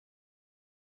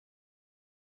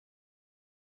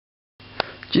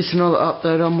Just another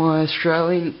update on my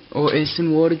Australian or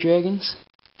Eastern water dragons.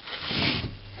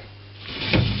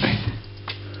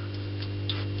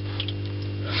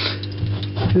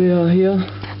 Here we are here,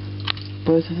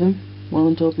 both of them, one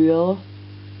on top of the other.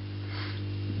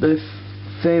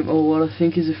 Or what I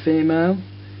think is a female,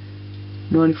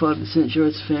 95% sure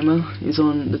it's a female, is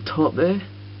on the top there.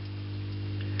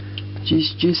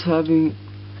 She's just having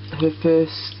her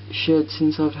first shed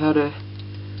since I've had her,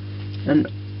 and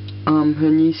her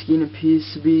new skin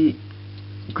appears to be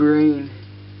green,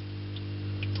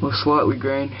 or slightly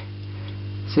green.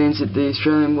 Seems that the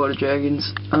Australian water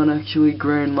dragons aren't actually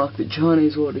green like the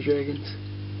Chinese water dragons.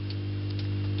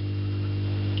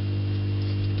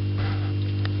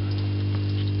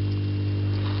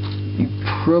 You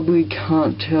probably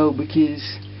can't tell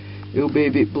because it'll be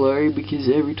a bit blurry, because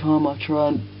every time I try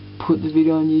and put the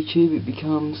video on YouTube it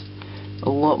becomes a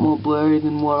lot more blurry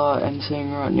than what I am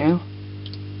seeing right now,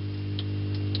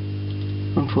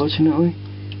 unfortunately.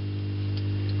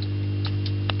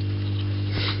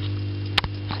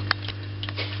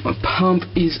 My pump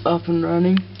is up and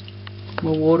running,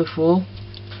 my waterfall,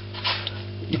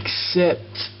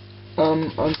 except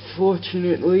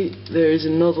unfortunately there is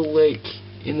another leak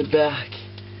in the back.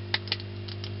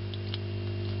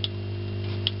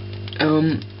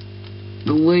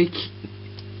 The leak,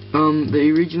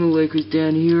 the original leak was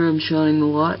down here. I'm shining the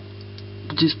light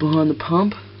just behind the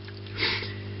pump.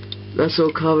 That's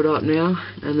all covered up now,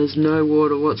 and there's no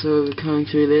water whatsoever coming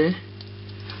through there.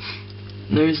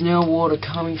 There is now water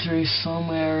coming through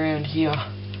somewhere around here,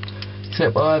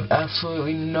 except I have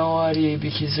absolutely no idea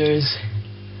because there is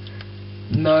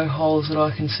no holes that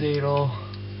I can see at all.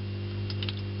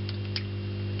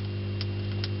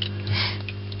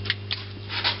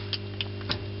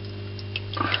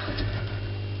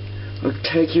 I'll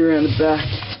take you around the back,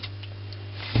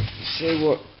 see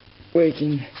what we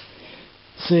can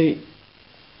see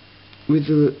with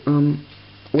the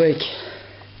leak.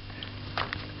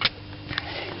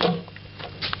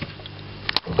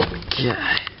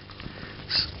 Yeah.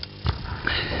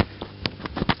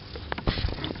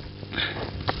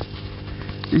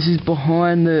 This is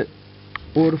behind the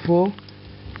waterfall.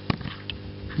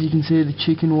 You can see the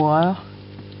chicken wire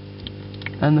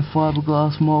and the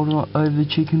fiberglass mould over the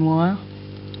chicken wire.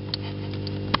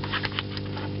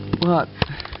 But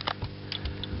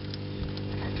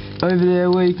over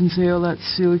there where you can see all that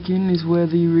silicon is where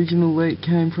the original leak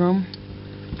came from.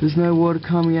 There's no water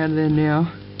coming out of there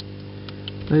now.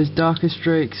 Those darker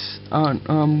streaks aren't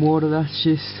water, that's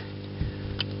just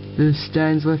the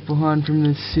stains left behind from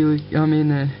the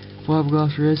the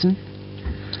fiberglass resin.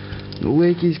 The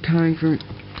leak is coming from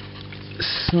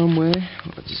somewhere.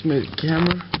 I'll just move the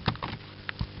camera.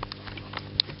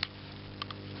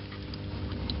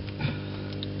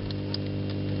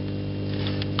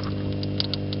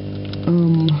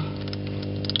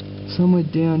 Somewhere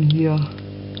down here,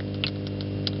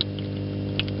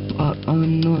 but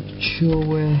I'm not sure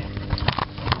where.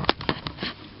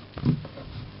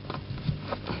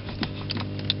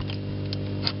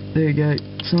 There you go,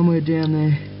 somewhere down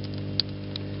there.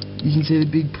 You can see the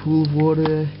big pool of water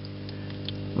there.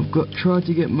 I've tried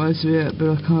to get most of it out, but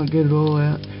I can't get it all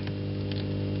out.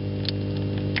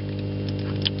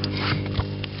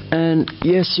 And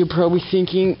yes, you're probably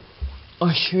thinking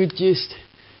I should just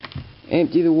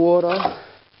empty the water,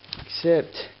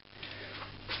 except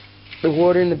the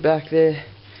water in the back there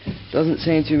doesn't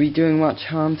seem to be doing much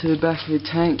harm to the back of the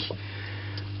tank,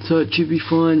 so it should be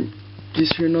fine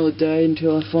just for another day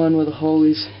until I find where the hole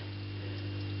is.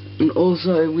 And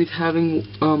also with having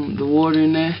the water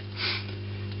in there,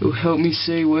 it will help me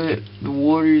see where the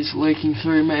water is leaking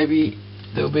through. Maybe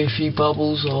there'll be a few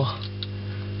bubbles or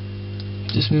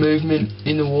just movement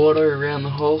in the water around the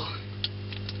hole.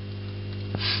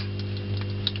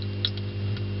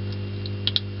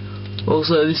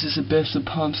 Also, this is the best the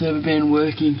pump's ever been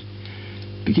working,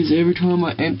 because every time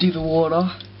I empty the water,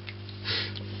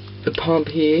 the pump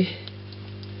here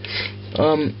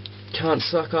can't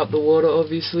suck up the water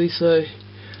obviously, so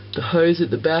the hose at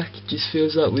the back just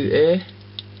fills up with air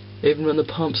even when the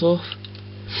pump's off.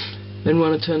 Then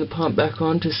when I turn the pump back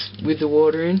on with the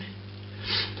water in,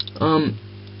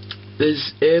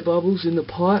 there's air bubbles in the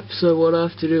pipe, so what I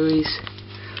have to do is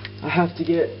I have to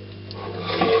get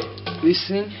this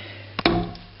thing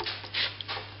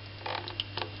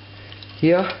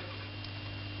here.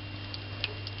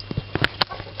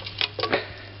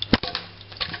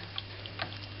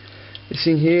 This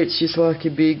thing here, it's just like a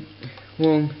big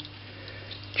long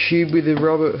tube with a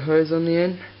rubber hose on the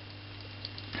end.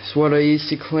 It's what I use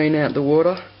to clean out the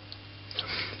water.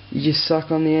 You just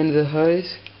suck on the end of the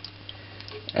hose,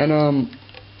 and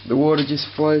the water just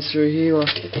flows through here like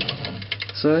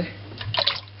so.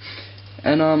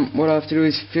 And what I have to do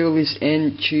is fill this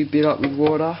end tube bit up with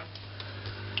water,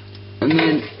 and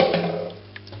then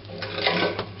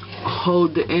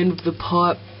hold the end of the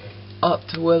pipe up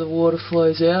to where the water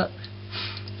flows out.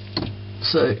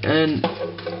 So, and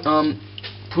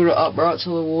put it upright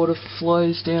so the water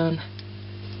flows down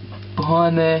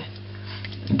behind there,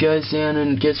 goes down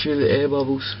and gets rid of the air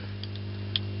bubbles.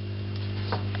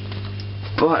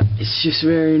 But it's just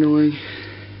very annoying.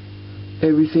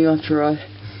 Everything I try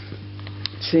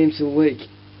seems to leak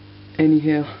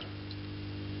anyhow.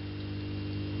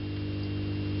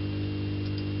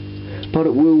 But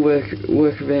it will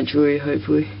work eventually,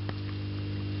 hopefully.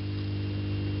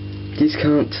 Just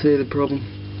can't see the problem.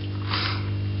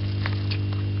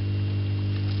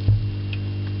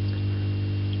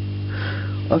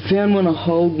 I found when I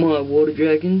hold my water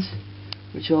dragons,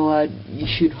 which I'll add, you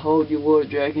should hold your water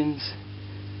dragons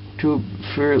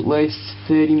for at least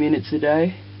 30 minutes a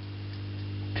day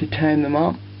to tame them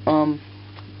up.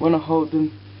 When I hold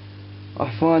them, I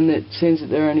find that since that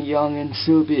they're only young and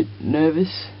still a bit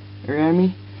nervous around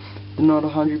me, they're not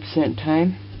 100%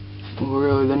 tame. Well,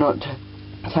 really, they're not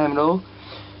tame at all.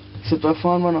 Except I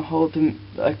find when I hold them,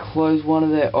 I close one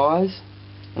of their eyes,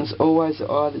 and it's always the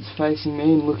eye that's facing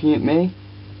me and looking at me.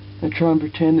 They try and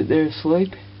pretend that they're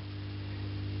asleep.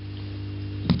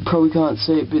 Probably can't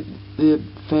see it, but the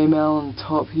female on the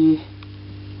top here,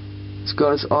 it's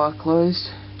got its eye closed.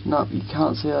 No, you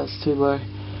can't see that, it's too low.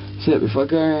 Except if I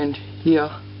go around here,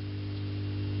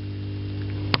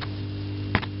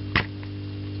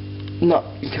 no,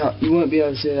 you can't. You won't be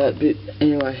able to see that, but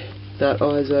anyway, that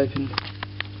eye's open.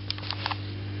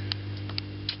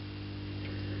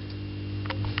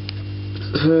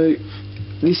 So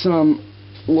this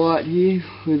light here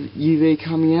with UV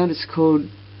coming out, it's called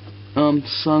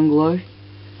sun glow.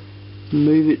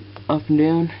 Move it up and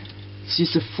down. It's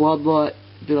just a floodlight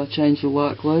that I changed the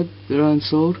light globe that I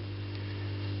installed.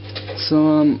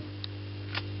 So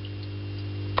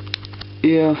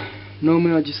yeah,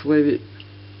 normally I just leave it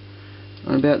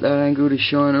on about that angle to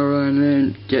shine around there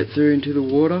and get through into the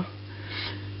water.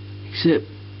 Except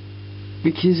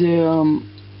because they're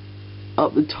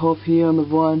up the top here on the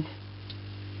vine,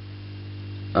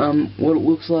 what it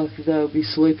looks like is they'll be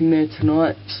sleeping there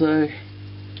tonight, so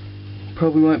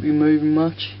probably won't be moving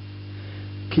much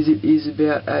because it is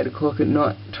about 8 o'clock at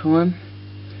night time.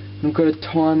 I've got a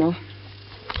timer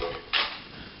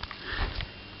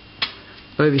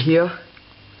over here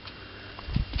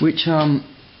which turns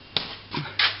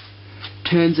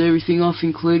everything off,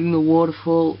 including the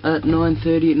waterfall, at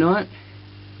 9:30 at night.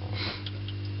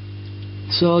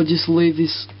 So I'll just leave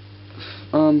this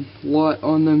light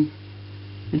on them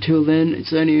until then.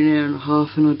 It's only an hour and a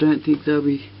half and I don't think they'll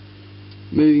be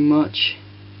moving much.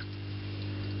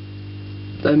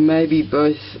 They may be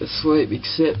both asleep,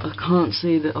 except I can't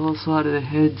see the other side of their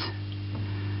heads,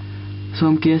 so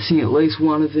I'm guessing at least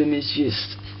one of them is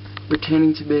just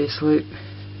pretending to be asleep.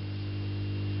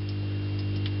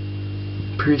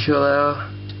 Pretty sure they are.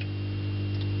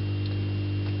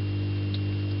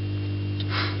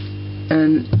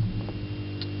 And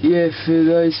yeah, for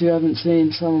those who haven't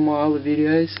seen some of my other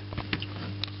videos,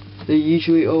 they're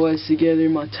usually always together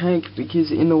in my tank, because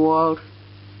in the wild,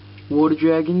 water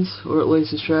dragons, or at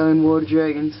least Australian water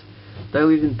dragons, they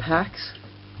live in packs.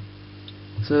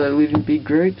 So they live in big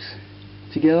groups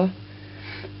together.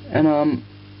 And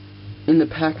in the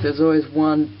pack there's always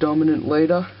one dominant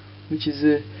leader, which is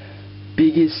the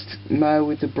biggest male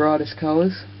with the brightest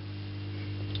colours.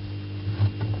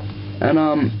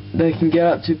 And they can get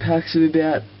up to packs of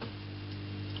about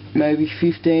maybe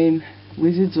 15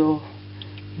 lizards, or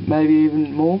maybe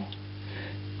even more.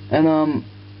 And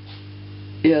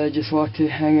yeah, they just like to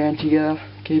hang around together,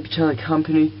 keep each other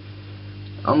company.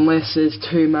 Unless there's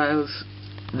two males,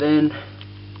 then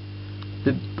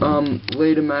the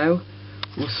leader male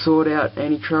will sort out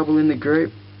any trouble in the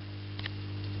group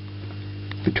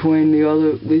between the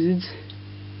other lizards.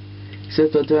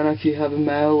 Except I don't know if you have a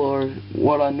male, or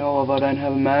what I know of, I don't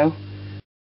have a male.